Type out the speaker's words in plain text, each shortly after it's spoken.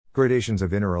Gradations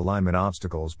of Inner Alignment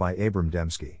Obstacles by Abram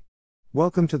Demski.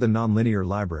 Welcome to the Nonlinear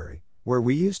Library, where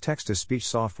we use text-to-speech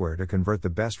software to convert the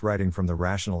best writing from the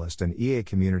Rationalist and EA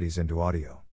communities into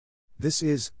audio. This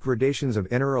is Gradations of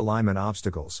Inner Alignment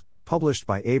Obstacles, published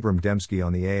by Abram Demski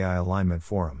on the AI Alignment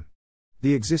Forum.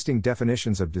 The existing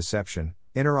definitions of deception,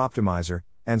 inner optimizer,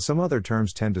 and some other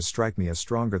terms tend to strike me as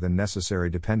stronger than necessary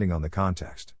depending on the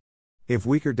context. If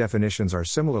weaker definitions are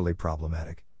similarly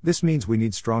problematic, this means we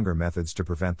need stronger methods to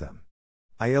prevent them.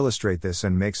 I illustrate this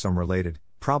and make some related,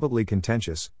 probably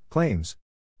contentious, claims.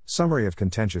 Summary of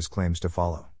contentious claims to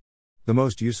follow. The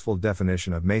most useful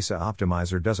definition of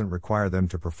mesa-optimizer doesn't require them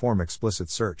to perform explicit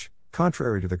search,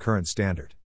 contrary to the current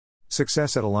standard.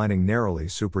 Success at aligning narrowly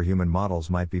superhuman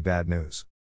models might be bad news.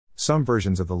 Some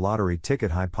versions of the lottery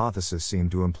ticket hypothesis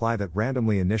seem to imply that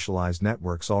randomly initialized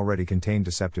networks already contain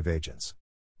deceptive agents.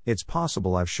 It's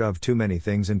possible I've shoved too many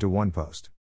things into one post.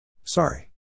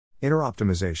 Sorry.Inner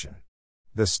optimization.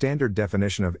 The standard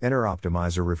definition of inner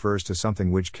optimizer refers to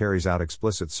something which carries out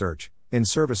explicit search, in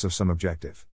service of some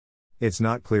objective. It's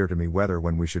not clear to me whether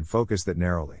when we should focus that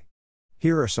narrowly.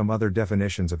 Here are some other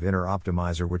definitions of inner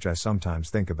optimizer which I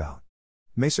sometimes think about.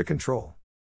 Mesa-control.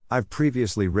 I've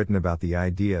previously written about the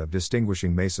idea of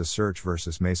distinguishing mesa-search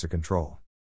versus mesa-control.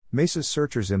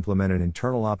 Mesa-searchers implement an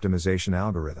internal optimization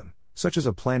algorithm, such as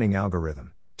a planning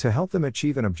algorithm, to help them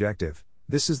achieve an objective.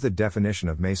 This is the definition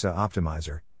of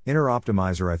mesa-optimizer. Inner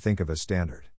optimizer I think of as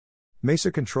standard.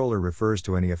 Mesa-controller refers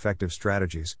to any effective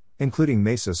strategies, including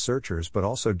mesa-searchers but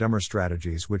also dumber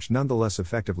strategies which nonetheless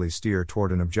effectively steer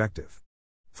toward an objective.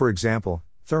 For example,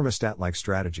 thermostat-like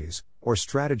strategies, or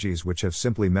strategies which have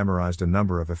simply memorized a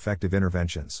number of effective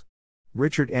interventions.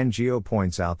 Richard NGO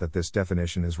points out that this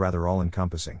definition is rather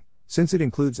all-encompassing, since it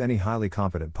includes any highly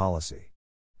competent policy.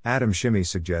 Adam Shimmy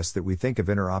suggests that we think of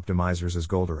inner optimizers as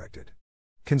goal-directed.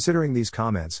 Considering these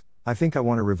comments, I think I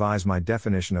want to revise my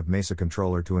definition of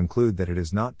mesa-controller to include that it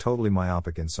is not totally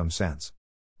myopic in some sense.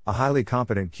 A highly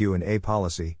competent Q&A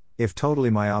policy, if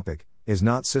totally myopic, is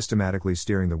not systematically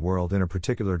steering the world in a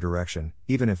particular direction,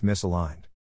 even if misaligned.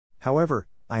 However,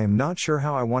 I am not sure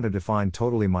how I want to define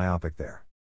totally myopic there.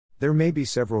 There may be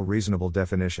several reasonable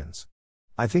definitions.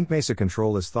 I think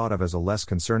mesa-control is thought of as a less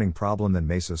concerning problem than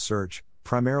mesa-search,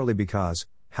 primarily because,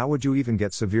 how would you even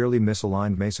get severely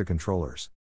misaligned mesa-controllers?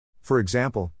 For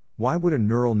example, why would a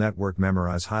neural network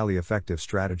memorize highly effective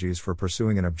strategies for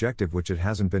pursuing an objective which it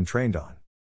hasn't been trained on?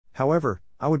 However,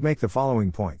 I would make the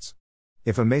following points.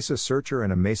 If a mesa-searcher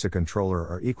and a mesa-controller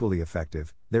are equally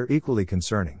effective, they're equally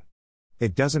concerning.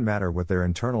 It doesn't matter what their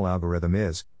internal algorithm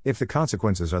is, if the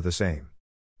consequences are the same.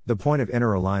 The point of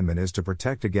inner alignment is to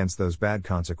protect against those bad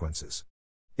consequences.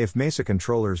 If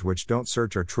mesa-controllers which don't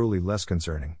search are truly less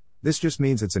concerning, this just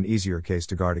means it's an easier case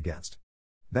to guard against.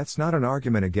 That's not an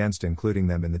argument against including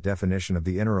them in the definition of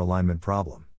the inner alignment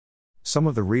problem. Some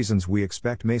of the reasons we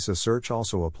expect mesa-search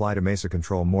also apply to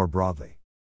mesa-control more broadly.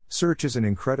 Search is an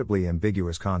incredibly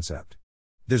ambiguous concept.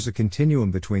 There's a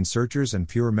continuum between searchers and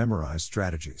pure memorized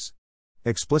strategies.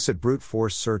 Explicit brute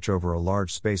force search over a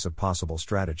large space of possible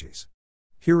strategies.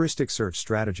 Heuristic search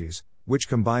strategies, which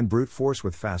combine brute force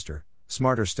with faster,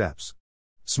 smarter steps.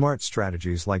 Smart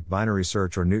strategies like binary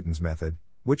search or Newton's method,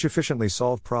 which efficiently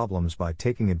solve problems by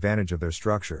taking advantage of their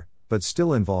structure, but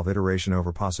still involve iteration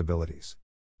over possibilities.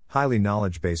 Highly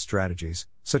knowledge-based strategies,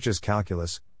 such as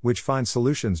calculus, which find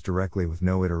solutions directly with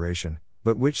no iteration,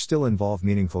 but which still involve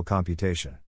meaningful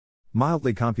computation.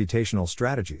 Mildly computational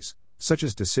strategies, such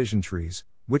as decision trees,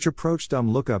 which approach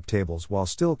dumb lookup tables while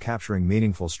still capturing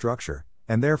meaningful structure,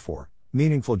 and therefore,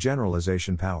 meaningful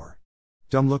generalization power.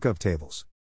 Dumb lookup tables.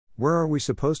 Where are we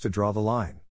supposed to draw the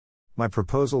line? My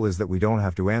proposal is that we don't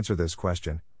have to answer this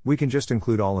question, we can just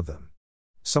include all of them.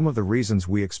 Some of the reasons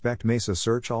we expect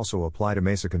mesa-search also apply to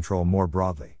mesa-control more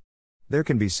broadly. There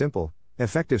can be simple,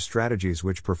 effective strategies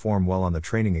which perform well on the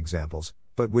training examples,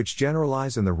 but which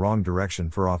generalize in the wrong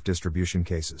direction for off-distribution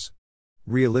cases.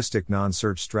 Realistic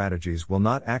non-search strategies will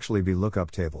not actually be lookup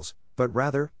tables, but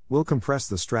rather, will compress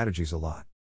the strategies a lot.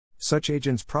 Such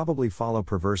agents probably follow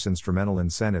perverse instrumental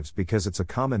incentives because it's a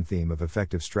common theme of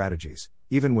effective strategies,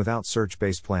 even without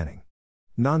search-based planning.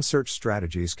 Non-search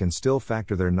strategies can still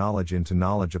factor their knowledge into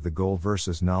knowledge of the goal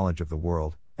versus knowledge of the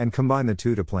world, and combine the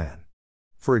two to plan.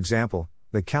 For example,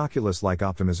 the calculus-like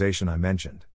optimization I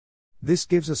mentioned. This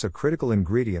gives us a critical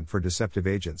ingredient for deceptive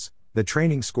agents. The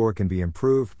training score can be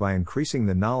improved by increasing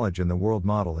the knowledge in the world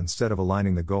model instead of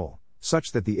aligning the goal,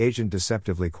 such that the agent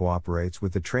deceptively cooperates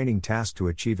with the training task to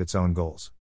achieve its own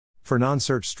goals. For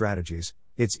non-search strategies,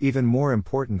 it's even more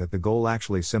important that the goal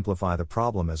actually simplify the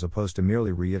problem as opposed to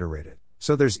merely reiterate it,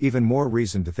 so there's even more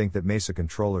reason to think that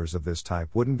mesa-controllers of this type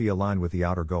wouldn't be aligned with the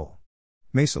outer goal.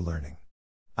 Mesa learning.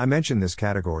 I mentioned this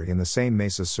category in the same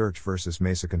mesa-search versus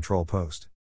mesa-control post.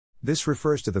 This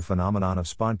refers to the phenomenon of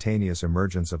spontaneous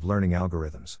emergence of learning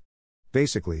algorithms.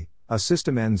 Basically, a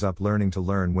system ends up learning to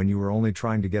learn when you were only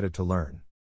trying to get it to learn.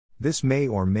 This may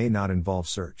or may not involve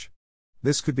search.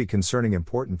 This could be concerning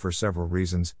important for several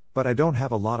reasons, but I don't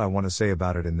have a lot I want to say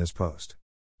about it in this post.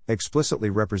 Explicitly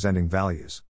representing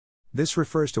values. This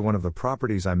refers to one of the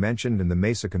properties I mentioned in the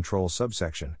mesa-control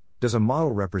subsection. Does a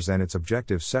model represent its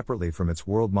objectives separately from its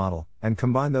world model, and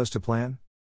combine those to plan?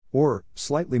 Or,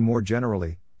 slightly more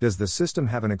generally, does the system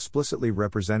have an explicitly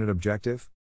represented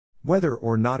objective? Whether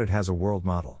or not it has a world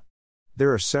model.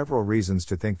 There are several reasons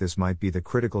to think this might be the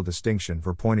critical distinction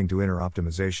for pointing to inner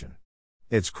optimization.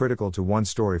 It's critical to one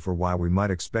story for why we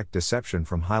might expect deception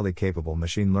from highly capable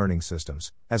machine learning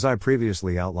systems, as I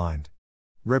previously outlined.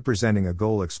 Representing a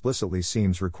goal explicitly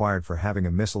seems required for having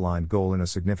a misaligned goal in a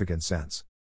significant sense.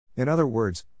 In other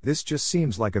words, this just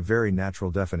seems like a very natural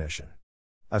definition.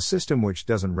 A system which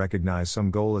doesn't recognize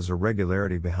some goal as a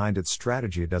regularity behind its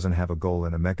strategy doesn't have a goal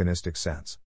in a mechanistic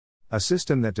sense. A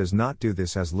system that does not do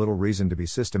this has little reason to be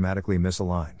systematically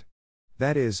misaligned.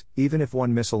 That is, even if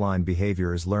one misaligned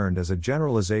behavior is learned as a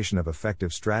generalization of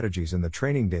effective strategies in the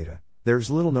training data, there's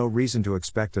little no reason to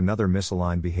expect another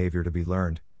misaligned behavior to be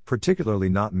learned, particularly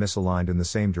not misaligned in the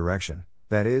same direction,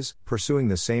 that is, pursuing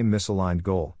the same misaligned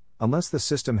goal, unless the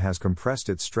system has compressed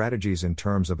its strategies in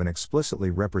terms of an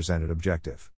explicitly represented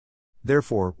objective.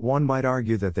 Therefore, one might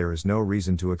argue that there is no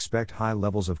reason to expect high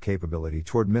levels of capability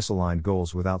toward misaligned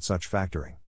goals without such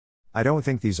factoring. I don't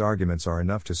think these arguments are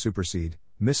enough to supersede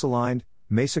misaligned.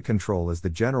 Mesa-control is the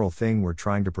general thing we're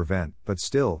trying to prevent, but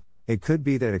still, it could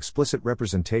be that explicit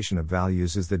representation of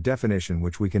values is the definition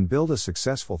which we can build a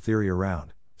successful theory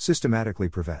around, systematically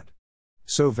prevent.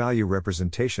 So value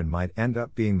representation might end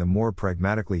up being the more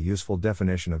pragmatically useful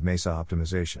definition of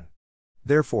mesa-optimization.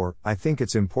 Therefore, I think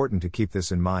it's important to keep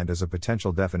this in mind as a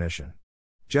potential definition.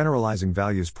 Generalizing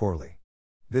values poorly.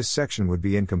 This section would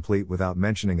be incomplete without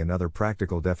mentioning another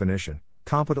practical definition: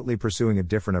 competently pursuing a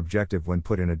different objective when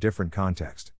put in a different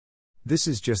context. This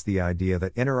is just the idea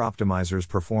that inner optimizers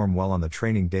perform well on the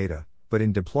training data, but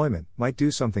in deployment, might do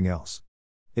something else.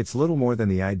 It's little more than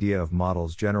the idea of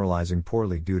models generalizing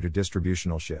poorly due to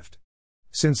distributional shift.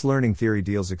 Since learning theory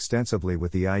deals extensively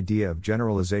with the idea of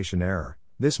generalization error,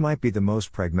 this might be the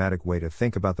most pragmatic way to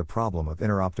think about the problem of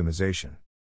inner optimization.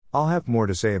 I'll have more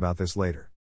to say about this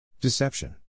later.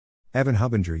 Deception. Evan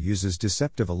Hubinger uses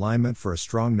deceptive alignment for a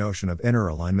strong notion of inner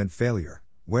alignment failure,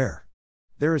 where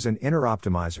there is an inner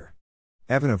optimizer.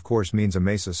 Evan of course means a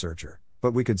mesa-searcher,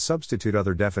 but we could substitute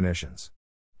other definitions.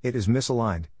 It is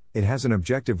misaligned, it has an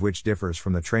objective which differs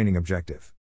from the training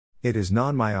objective. It is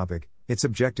non-myopic, its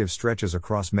objective stretches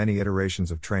across many iterations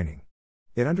of training.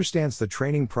 It understands the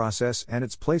training process and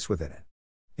its place within it.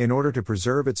 In order to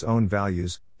preserve its own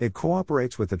values, it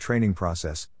cooperates with the training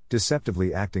process,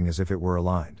 deceptively acting as if it were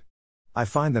aligned. I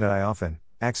find that I often,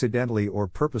 accidentally or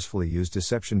purposefully use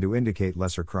deception to indicate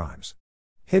lesser crimes.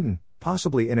 Hidden,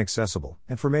 possibly inaccessible,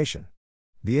 information.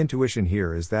 The intuition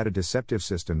here is that a deceptive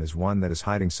system is one that is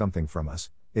hiding something from us,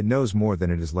 it knows more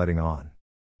than it is letting on.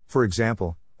 For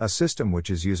example, a system which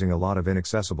is using a lot of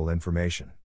inaccessible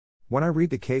information. When I read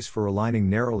the case for aligning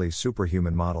narrowly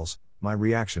superhuman models, my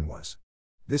reaction was,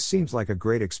 this seems like a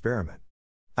great experiment.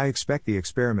 I expect the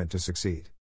experiment to succeed.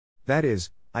 That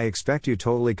is, I expect you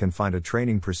totally can find a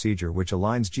training procedure which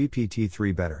aligns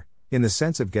GPT-3 better, in the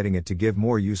sense of getting it to give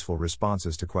more useful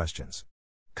responses to questions.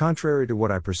 Contrary to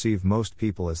what I perceive most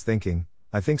people as thinking,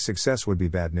 I think success would be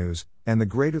bad news, and the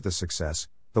greater the success,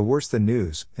 the worse the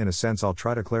news. In a sense I'll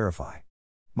try to clarify.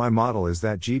 My model is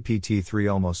that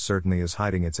GPT-3 almost certainly is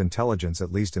hiding its intelligence,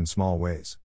 at least in small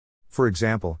ways. For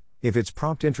example, if its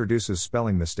prompt introduces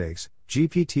spelling mistakes,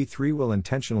 GPT-3 will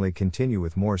intentionally continue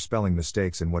with more spelling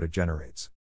mistakes in what it generates.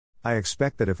 I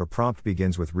expect that if a prompt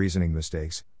begins with reasoning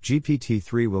mistakes,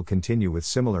 GPT-3 will continue with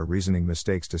similar reasoning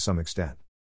mistakes to some extent.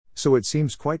 So it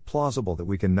seems quite plausible that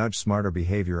we can nudge smarter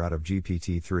behavior out of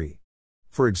GPT-3.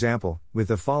 For example, with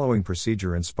the following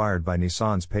procedure inspired by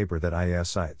Nissan's paper that IA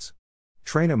cites.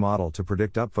 Train a model to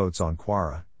predict upvotes on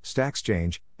Quora,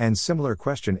 StackExchange, and similar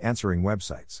question-answering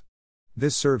websites.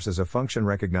 This serves as a function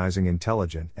recognizing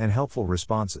intelligent and helpful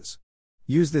responses.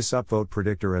 Use this upvote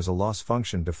predictor as a loss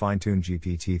function to fine-tune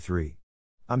GPT-3.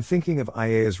 I'm thinking of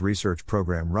IA's research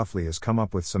program roughly has come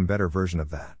up with some better version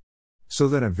of that. So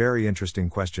then a very interesting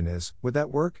question is, would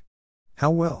that work?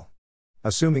 How well?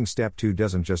 Assuming step 2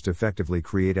 doesn't just effectively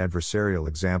create adversarial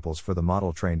examples for the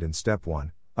model trained in step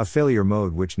 1, a failure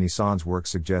mode which Nissan's work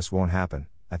suggests won't happen,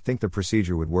 I think the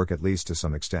procedure would work at least to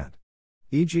some extent.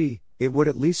 E.g., it would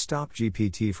at least stop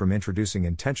GPT from introducing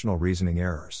intentional reasoning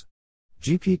errors.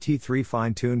 GPT-3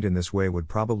 fine-tuned in this way would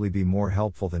probably be more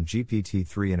helpful than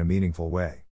GPT-3 in a meaningful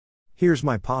way. Here's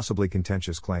my possibly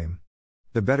contentious claim.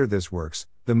 The better this works,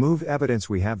 the more evidence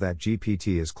we have that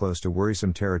GPT is close to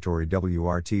worrisome territory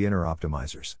Sorry.Inner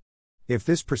optimizers. If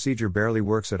this procedure barely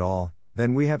works at all,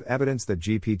 then we have evidence that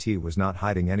GPT was not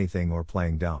hiding anything or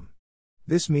playing dumb.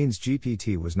 This means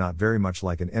GPT was not very much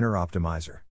like an inner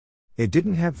optimizer. It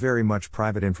didn't have very much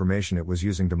private information it was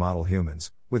using to model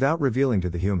humans, without revealing to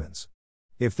the humans.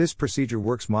 If this procedure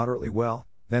works moderately well,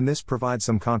 then this provides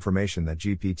some confirmation that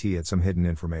GPT had some hidden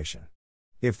information.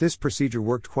 If this procedure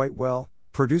worked quite well,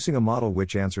 producing a model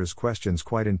which answers questions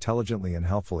quite intelligently and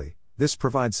helpfully, this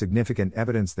provides significant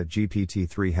evidence that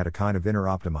GPT-3 had a kind of inner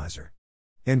optimizer.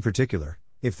 In particular,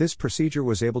 if this procedure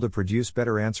was able to produce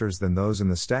better answers than those in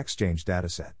the StackExchange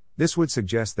dataset, this would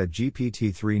suggest that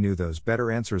GPT-3 knew those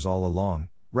better answers all along,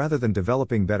 rather than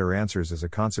developing better answers as a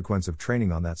consequence of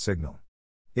training on that signal.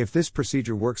 If this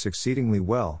procedure works exceedingly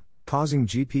well, causing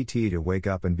GPT to wake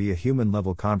up and be a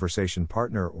human-level conversation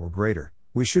partner or greater,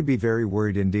 we should be very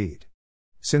worried indeed.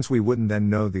 Since we wouldn't then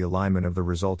know the alignment of the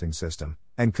resulting system,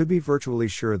 and could be virtually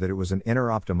sure that it was an inner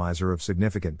optimizer of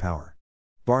significant power.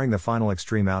 Barring the final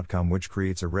extreme outcome which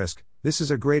creates a risk, this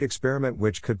is a great experiment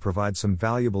which could provide some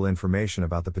valuable information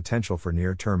about the potential for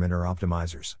near-term inner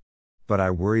optimizers. But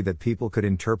I worry that people could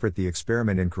interpret the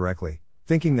experiment incorrectly,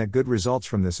 thinking that good results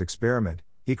from this experiment,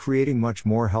 creating much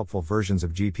more helpful versions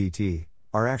of GPT,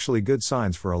 are actually good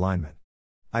signs for alignment.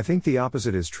 I think the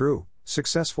opposite is true.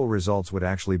 Successful results would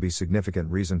actually be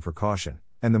significant reason for caution,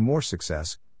 and the more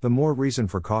success, the more reason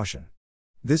for caution.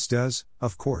 This does,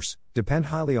 of course, depend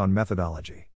highly on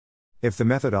methodology. If the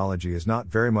methodology is not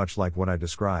very much like what I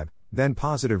describe, then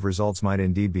positive results might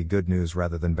indeed be good news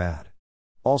rather than bad.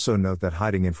 Also note that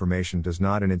hiding information does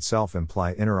not in itself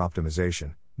imply inner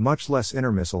optimization, much less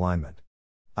inner misalignment.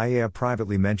 I have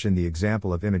privately mentioned the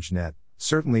example of ImageNet.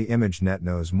 Certainly ImageNet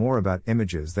knows more about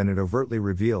images than it overtly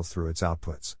reveals through its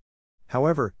outputs.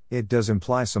 However, it does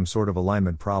imply some sort of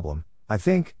alignment problem, I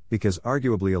think, because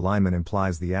arguably alignment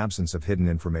implies the absence of hidden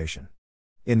information.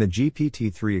 In the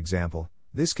GPT-3 example,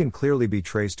 this can clearly be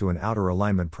traced to an outer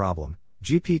alignment problem.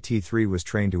 GPT-3 was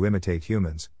trained to imitate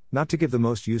humans, not to give the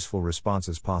most useful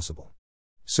responses possible.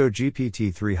 So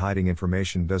GPT-3 hiding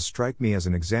information does strike me as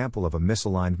an example of a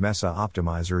misaligned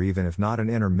mesa-optimizer, even if not an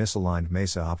inner misaligned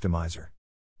mesa-optimizer.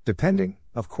 Depending,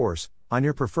 of course, on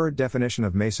your preferred definition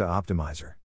of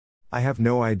mesa-optimizer. I have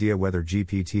no idea whether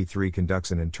GPT-3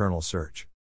 conducts an internal search.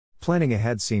 Planning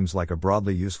ahead seems like a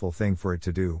broadly useful thing for it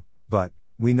to do, but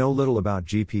we know little about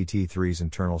GPT-3's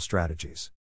internal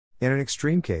strategies. In an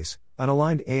extreme case, an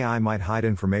aligned AI might hide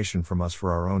information from us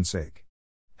for our own sake.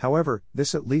 However,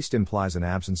 this at least implies an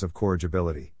absence of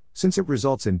corrigibility, since it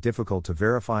results in difficult to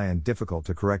verify and difficult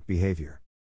to correct behavior.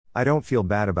 I don't feel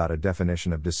bad about a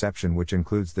definition of deception which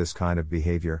includes this kind of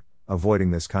behavior. Avoiding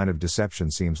this kind of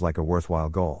deception seems like a worthwhile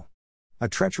goal. A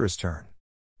treacherous turn.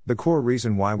 The core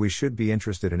reason why we should be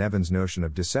interested in Evan's notion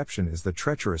of deception is the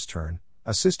treacherous turn,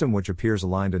 a system which appears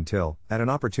aligned until, at an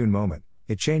opportune moment,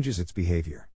 it changes its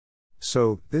behavior.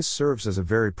 So, this serves as a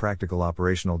very practical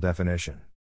operational definition.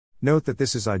 Note that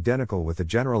this is identical with the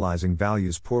generalizing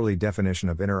values poorly definition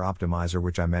of inner optimizer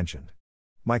which I mentioned.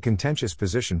 My contentious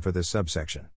position for this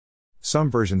subsection.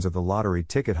 Some versions of the lottery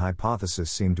ticket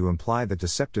hypothesis seem to imply that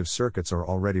deceptive circuits are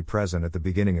already present at the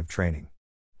beginning of training.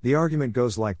 The argument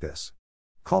goes like this.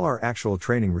 Call our actual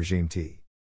training regime T.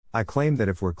 I claim that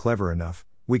if we're clever enough,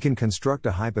 we can construct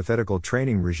a hypothetical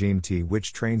training regime T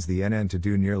which trains the NN to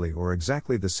do nearly or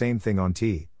exactly the same thing on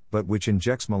T, but which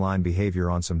injects malign behavior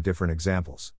on some different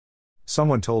examples.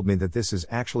 Someone told me that this is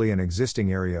actually an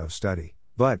existing area of study,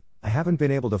 but I haven't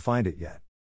been able to find it yet.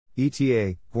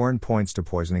 ETA, Warren points to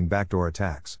poisoning backdoor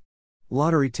attacks.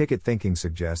 Lottery ticket thinking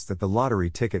suggests that the lottery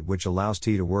ticket which allows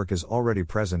T to work is already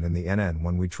present in the NN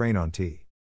when we train on T.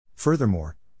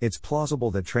 Furthermore, it's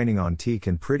plausible that training on T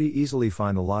can pretty easily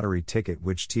find the lottery ticket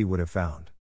which T would have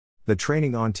found. The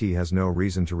training on T has no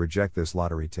reason to reject this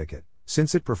lottery ticket,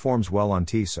 since it performs well on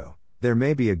T, so there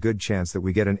may be a good chance that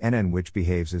we get an NN which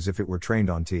behaves as if it were trained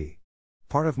on T.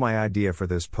 Part of my idea for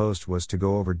this post was to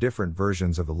go over different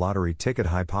versions of the lottery ticket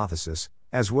hypothesis,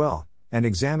 as well, and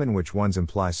examine which ones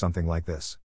imply something like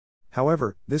this.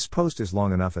 However, this post is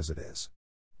long enough as it is.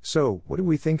 So, what do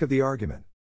we think of the argument?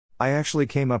 I actually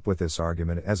came up with this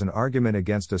argument as an argument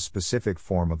against a specific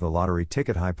form of the lottery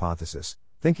ticket hypothesis,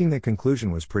 thinking the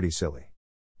conclusion was pretty silly.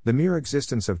 The mere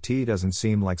existence of T doesn't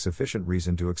seem like sufficient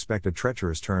reason to expect a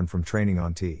treacherous turn from training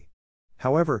on T.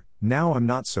 However, now I'm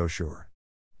not so sure.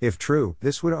 If true,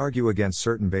 this would argue against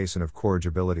certain basin of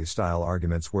corrigibility style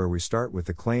arguments where we start with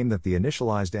the claim that the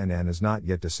initialized NN is not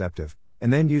yet deceptive,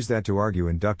 and then use that to argue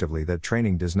inductively that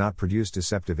training does not produce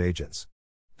deceptive agents.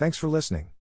 Thanks for listening.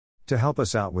 To help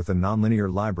us out with the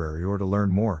Nonlinear Library or to learn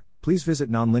more, please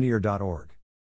visit nonlinear.org.